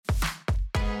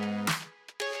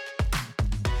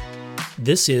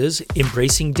This is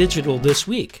Embracing Digital This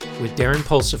Week with Darren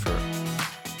Pulsipher.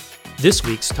 This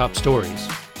week's top stories.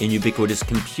 In ubiquitous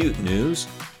compute news,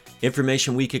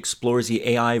 Information Week explores the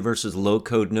AI versus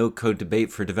low-code, no-code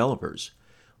debate for developers.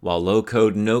 While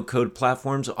low-code, no-code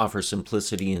platforms offer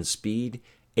simplicity and speed,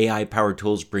 AI-powered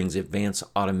tools brings advanced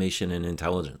automation and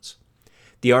intelligence.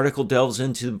 The article delves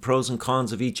into the pros and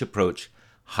cons of each approach,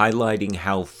 highlighting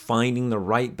how finding the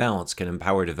right balance can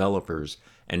empower developers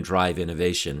and drive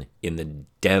innovation in the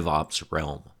DevOps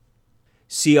realm.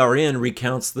 CRN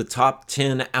recounts the top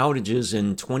 10 outages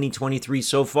in 2023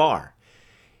 so far.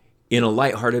 In a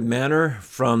lighthearted manner,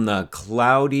 from the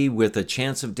cloudy with a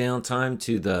chance of downtime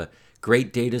to the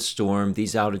great data storm,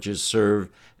 these outages serve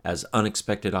as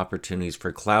unexpected opportunities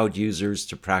for cloud users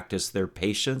to practice their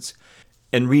patience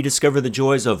and rediscover the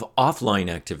joys of offline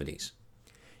activities.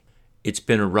 It's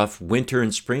been a rough winter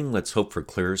and spring. Let's hope for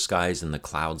clearer skies in the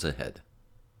clouds ahead.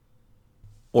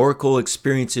 Oracle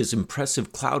experiences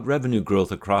impressive cloud revenue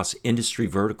growth across industry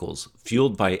verticals,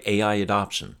 fueled by AI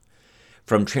adoption.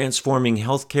 From transforming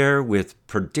healthcare with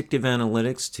predictive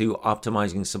analytics to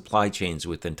optimizing supply chains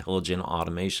with intelligent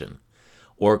automation,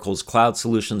 Oracle's cloud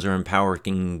solutions are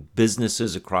empowering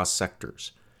businesses across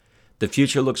sectors. The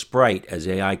future looks bright as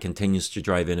AI continues to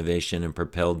drive innovation and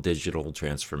propel digital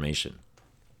transformation.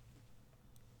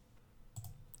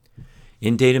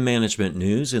 In data management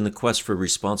news, in the quest for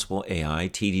responsible AI,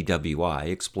 TDWI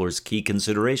explores key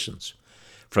considerations,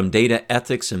 from data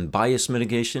ethics and bias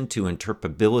mitigation to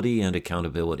interpretability and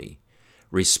accountability.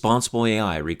 Responsible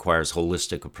AI requires a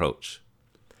holistic approach.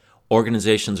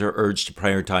 Organizations are urged to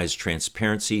prioritize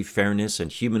transparency, fairness,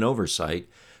 and human oversight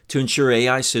to ensure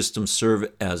AI systems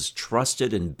serve as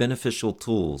trusted and beneficial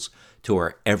tools to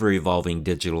our ever-evolving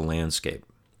digital landscape.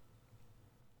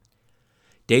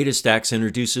 DataStax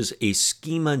introduces a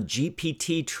Schema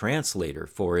GPT translator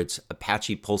for its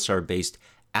Apache Pulsar-based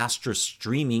Astra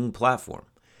streaming platform.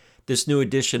 This new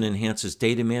addition enhances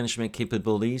data management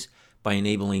capabilities by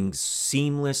enabling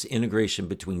seamless integration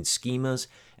between schemas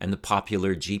and the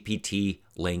popular GPT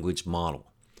language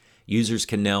model. Users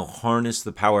can now harness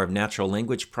the power of natural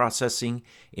language processing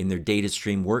in their data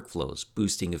stream workflows,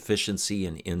 boosting efficiency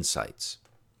and insights.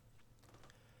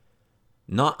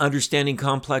 Not understanding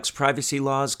complex privacy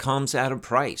laws comes at a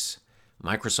price.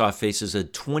 Microsoft faces a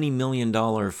 $20 million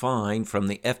fine from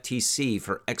the FTC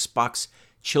for Xbox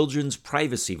children's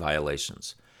privacy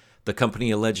violations. The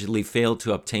company allegedly failed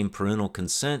to obtain parental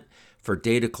consent for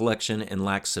data collection and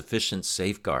lacks sufficient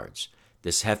safeguards.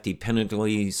 This hefty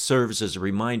penalty serves as a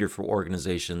reminder for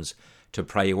organizations to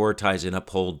prioritize and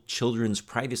uphold children's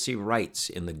privacy rights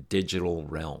in the digital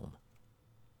realm.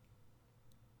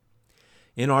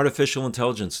 In artificial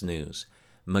intelligence news,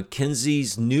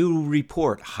 McKinsey's new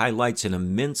report highlights an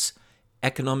immense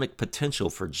economic potential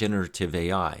for generative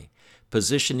AI,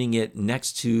 positioning it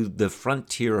next to the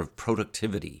frontier of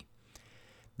productivity.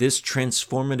 This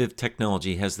transformative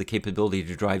technology has the capability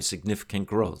to drive significant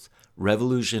growth,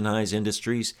 revolutionize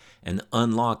industries, and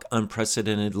unlock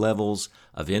unprecedented levels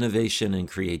of innovation and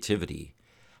creativity.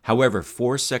 However,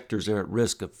 4 sectors are at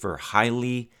risk for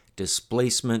highly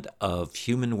displacement of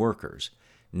human workers,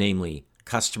 namely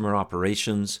customer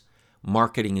operations,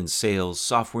 marketing and sales,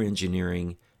 software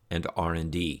engineering, and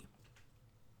R&D.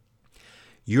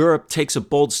 Europe takes a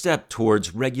bold step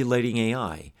towards regulating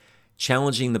AI,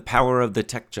 challenging the power of the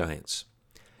tech giants.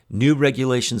 New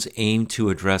regulations aim to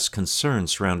address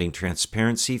concerns surrounding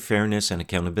transparency, fairness, and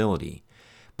accountability.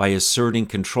 By asserting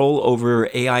control over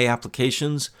AI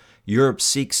applications, Europe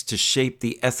seeks to shape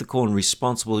the ethical and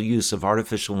responsible use of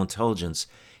artificial intelligence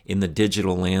in the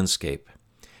digital landscape.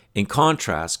 In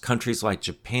contrast, countries like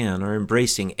Japan are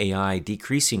embracing AI,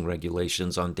 decreasing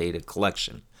regulations on data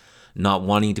collection, not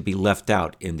wanting to be left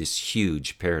out in this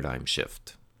huge paradigm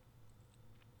shift.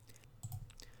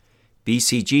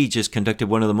 BCG just conducted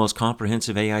one of the most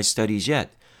comprehensive AI studies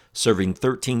yet, serving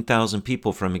 13,000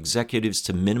 people from executives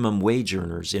to minimum wage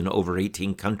earners in over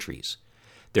 18 countries.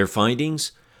 Their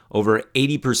findings? Over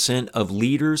 80% of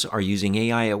leaders are using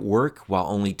AI at work, while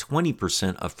only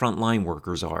 20% of frontline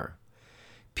workers are.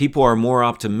 People are more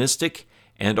optimistic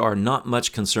and are not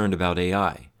much concerned about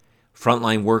AI.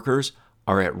 Frontline workers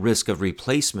are at risk of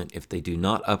replacement if they do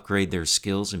not upgrade their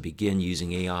skills and begin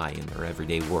using AI in their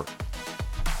everyday work.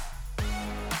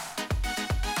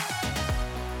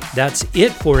 That's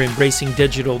it for Embracing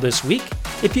Digital this week.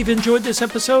 If you've enjoyed this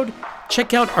episode,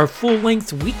 check out our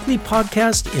full-length weekly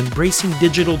podcast, Embracing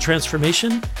Digital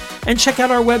Transformation, and check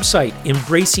out our website,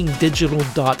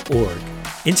 embracingdigital.org.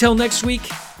 Until next week,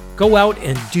 go out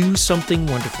and do something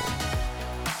wonderful.